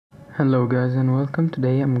Hello guys and welcome.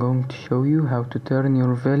 Today I'm going to show you how to turn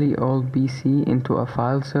your very old PC into a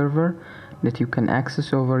file server that you can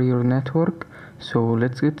access over your network. So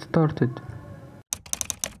let's get started.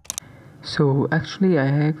 So actually I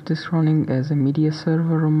have this running as a media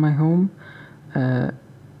server on my home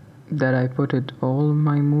that I put all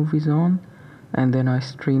my movies on, and then I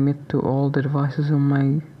stream it to all the devices on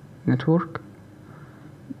my network,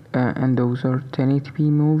 and those are 1080p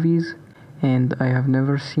movies. And I have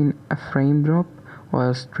never seen a frame drop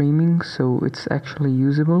while streaming, so it's actually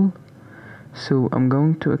usable. So I'm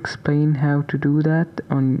going to explain how to do that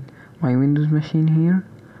on my Windows machine here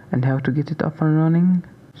and how to get it up and running.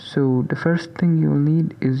 So the first thing you'll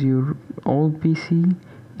need is your old PC.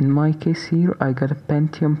 In my case here I got a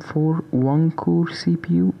Pentium 4 1-core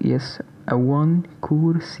CPU, yes, a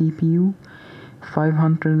 1-core CPU,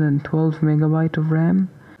 512 megabyte of RAM,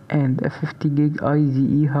 and a 50 gig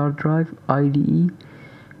IDE hard drive. IDE,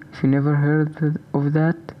 if you never heard of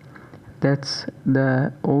that, that's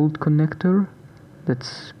the old connector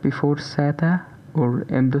that's before SATA or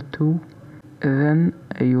M.2. Then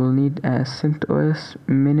you will need a CentOS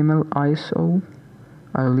minimal ISO.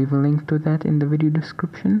 I'll leave a link to that in the video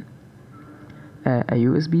description, a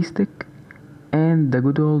USB stick, and the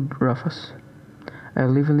good old Rufus. I'll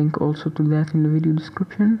leave a link also to that in the video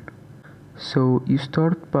description. So you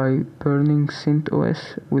start by burning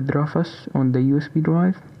CentOS with Rufus on the USB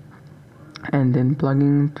drive, and then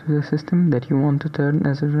plugging into the system that you want to turn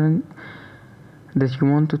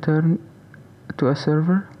to a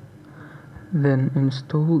server. Then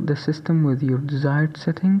install the system with your desired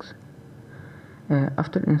settings.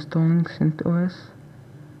 After installing CentOS,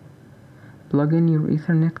 plug in your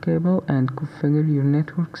Ethernet cable and configure your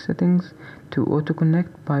network settings to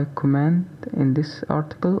auto-connect by command in this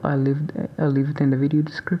article. I'll leave it in the video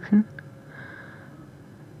description.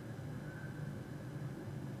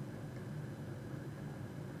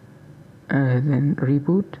 Then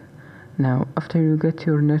reboot. Now after you get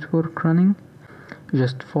your network running,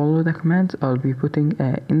 just follow the commands. I'll be putting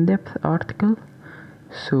an in-depth article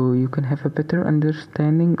so you can have a better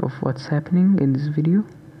understanding of what's happening in this video.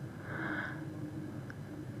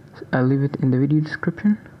 I'll leave it in the video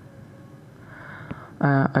description.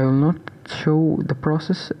 I will not show the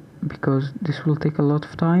process because this will take a lot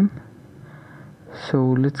of time. So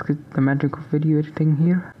let's get the magic of video editing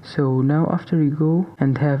here. So now after you go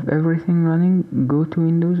and have everything running, go to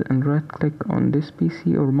Windows and right click on this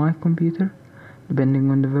PC or my computer,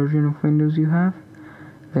 depending on the version of Windows you have.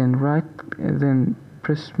 Then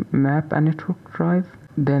press map a network drive.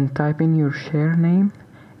 Then type in your share name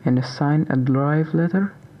and assign a drive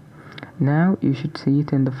letter. Now you should see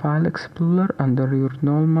it in the File Explorer under your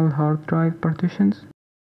normal hard drive partitions.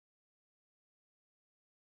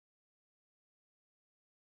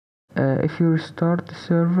 If you restart the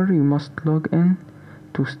server, you must log in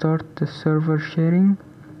to start the server sharing.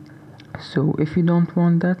 So if you don't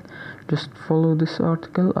want that, just follow this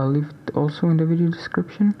article. I'll leave it also in the video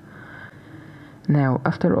description. Now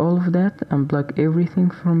after all of that, unplug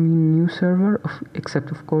everything from your new server,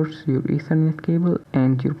 except of course your Ethernet cable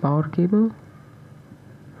and your power cable.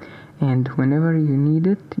 And whenever you need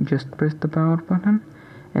it, just press the power button.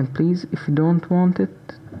 And please, if you don't want it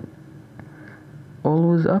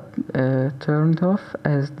always up, turn it off,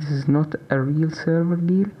 as this is not a real server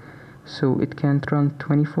gear, so it can't run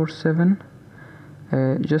 24/7.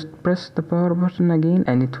 Just press the power button again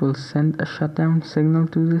and it will send a shutdown signal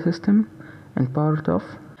to the system and power it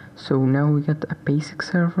off. So now we got a basic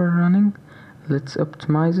server running. Let's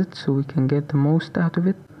optimize it so we can get the most out of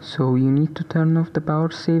it. So you need to turn off the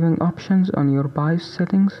power saving options on your BIOS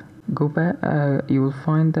settings. Go back, you will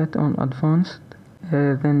find that on advanced.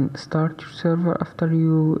 Then start your server after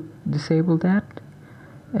you disable that.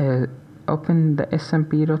 Open the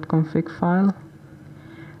smp.config file.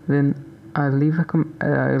 Then I'll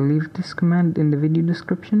leave this command in the video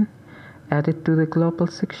description. Add it to the global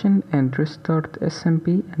section and restart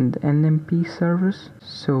SMP and NMP servers.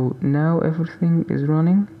 So now everything is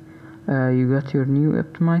running. You got your new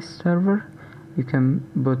optimized server. You can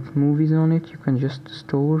put movies on it, you can just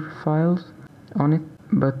store files on it,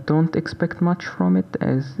 but don't expect much from it,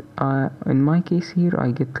 as in my case here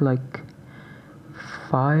I get like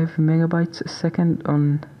 5 megabytes a second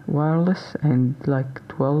on wireless and like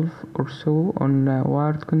 12 or so on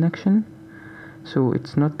wired connection. So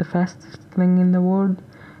it's not the fastest thing in the world,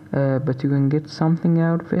 but you can get something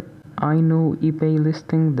out of it. I know eBay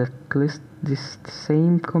listing that lists this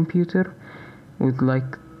same computer with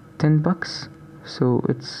like $10, so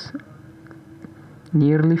it's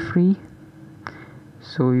nearly free.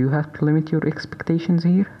 So you have to limit your expectations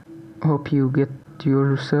here. Hope you get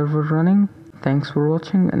your server running. Thanks for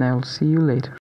watching, and I will see you later.